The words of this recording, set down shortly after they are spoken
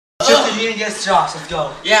me against Josh. Let's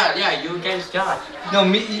go. Yeah, you against Josh. No,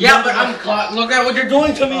 me. Yeah, but I'm caught. Look at what you're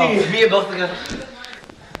doing to me. Oh, me and both together.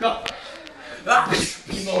 Go.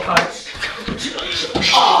 Emo hearts.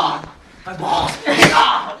 My balls.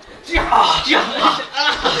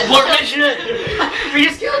 What mission? We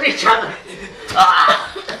just killed each other.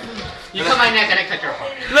 You cut my neck and I cut your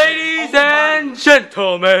heart. Ladies and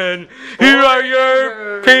gentlemen, here are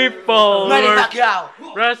your people who are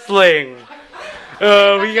wrestling.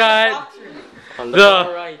 We got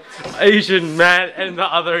the Asian Matt and the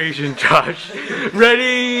other Asian Josh.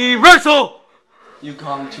 Ready, wrestle! You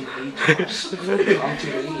come to me, Josh. You come to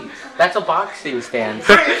me. That's a boxing stance.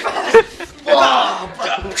 Body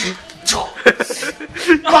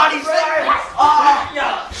slam!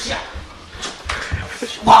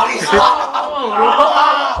 Body slam!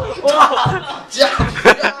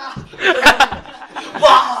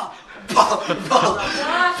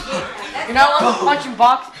 You know what? Punching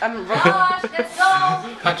box. Josh, let's go.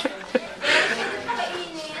 Punch.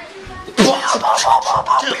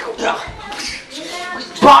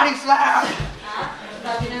 Body slam!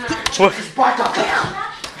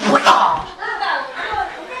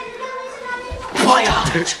 What?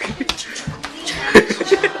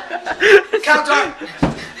 Counter!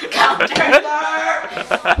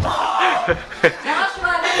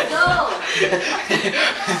 Joshua, let's go.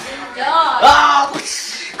 Josh.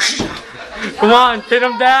 Come on, pin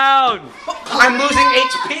him down! I'm losing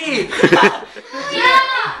HP! Yeah,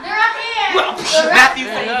 they're up here. Matthew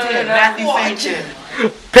fainted! Matthew fainted!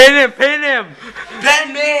 Pin him, pin him!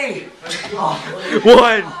 Bend me!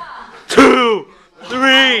 1, 2,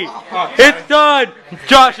 3. It's done!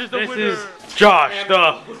 Josh is the winner! This is Josh,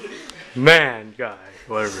 the man guy.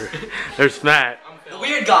 Whatever. There's Matt. The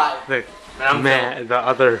weird guy. The man, the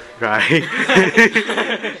other guy.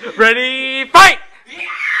 Ready, fight!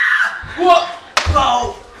 Whoa!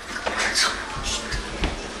 Whoa!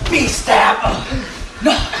 Me stab!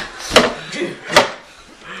 No!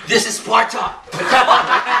 This is Sparta!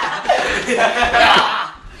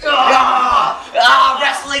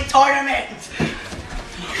 Wrestling tournament!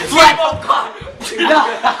 Flag cut!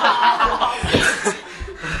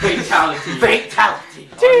 Fatality. Fatality!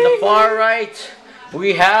 On the far right,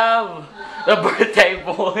 we have the birthday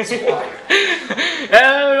boy.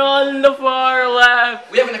 And on the far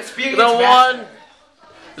left, We have an experienced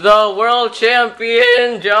the world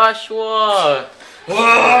champion, Joshua.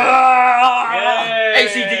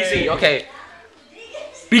 ACDC, okay.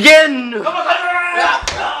 Begin! Oh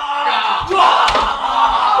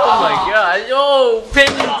my god, oh,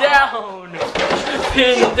 pin down!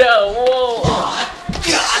 Pin down, whoa!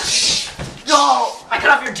 No! I cut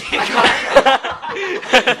off your dick!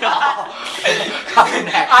 Cut your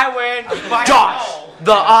neck. I win! Josh!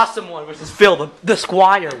 The awesome one versus Phil, the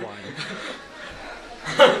squire one.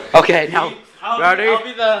 Okay, now. Ready? I'll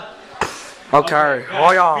be the... Okay.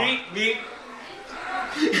 Oh yeah. Me.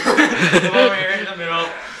 Come over here in the middle.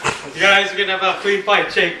 You guys are gonna have a clean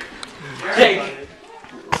fight. Shake.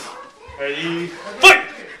 Ready? Fight!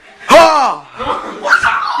 Ha!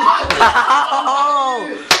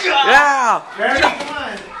 Yeah!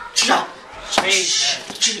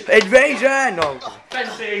 Invasion! No.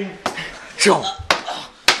 Fencing. Jump.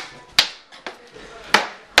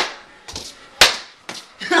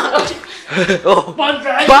 And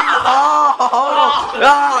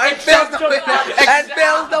Phil's the winner! And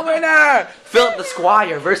Phil's the winner! Philip the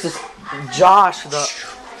Squire versus Josh the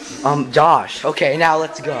Josh. Okay, now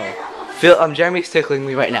let's go. Phil Jeremy's tickling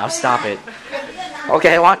me right now. Stop it.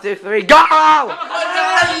 Okay, 1, 2, 3, go! Fire!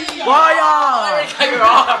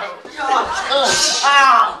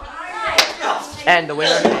 And the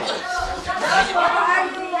winner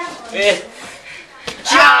is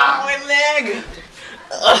my leg!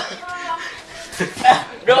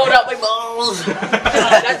 No, not my balls!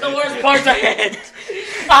 That's the worst part to hit!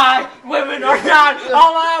 Women are not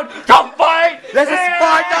allowed to fight! This is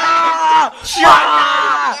Sparta!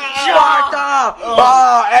 Sparta!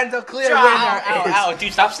 Oh, and the clear winner is... Ow,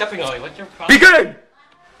 dude, stop stepping on me. What's your problem? Begin!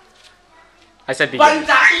 I said begin.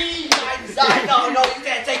 Banzai! Banzai! No, you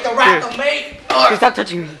can't take the wrath of me! Stop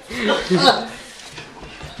touching me.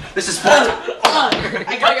 This is Sparta!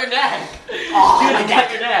 I got your neck! Oh, Dude, my I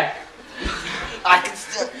got your neck! I can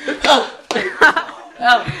still...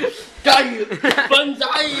 Ow! Got you!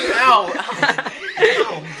 Banzai! Ow!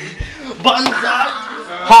 Banzai!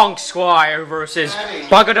 Honk Squire versus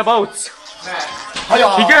Bug of the Boats.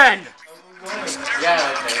 Begin! Yeah,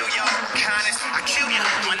 okay.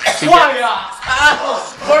 Squire!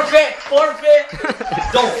 Forfeit! Forfeit!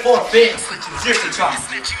 Don't forfeit! Seriously, try.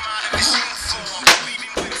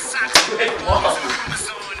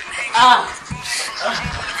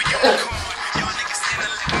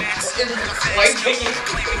 In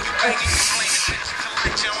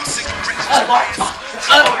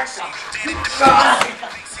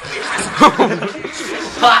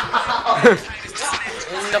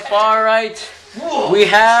the far right, we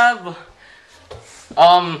have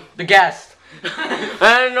the guest,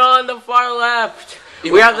 and on the far left,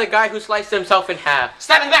 we have the guy who sliced himself in half.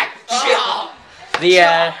 Stab him back! The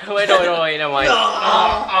wait, never mind.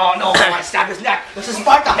 Oh no, I stabbed his neck. This is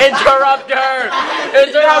Sparta. Interrupter!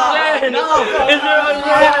 Interruption! No! Interruption!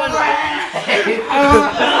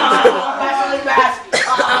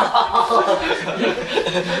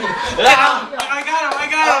 I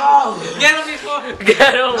got him. Get him before.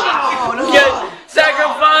 Get him! Get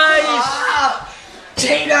sacrifice!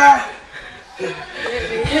 Cheater!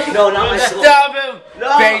 No, not my sword. Stab him! No.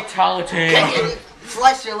 Fatality!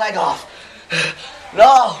 Slice your leg off.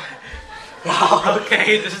 No.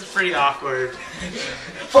 Okay, this is pretty awkward.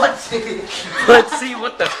 Footsie. Let's see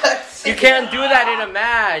what the. You can't do that in a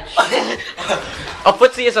match. A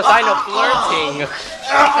footsie is a sign of flirting.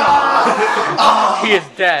 He is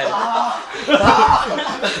dead.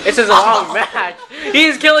 This is a long match.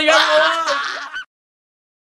 He's killing everyone.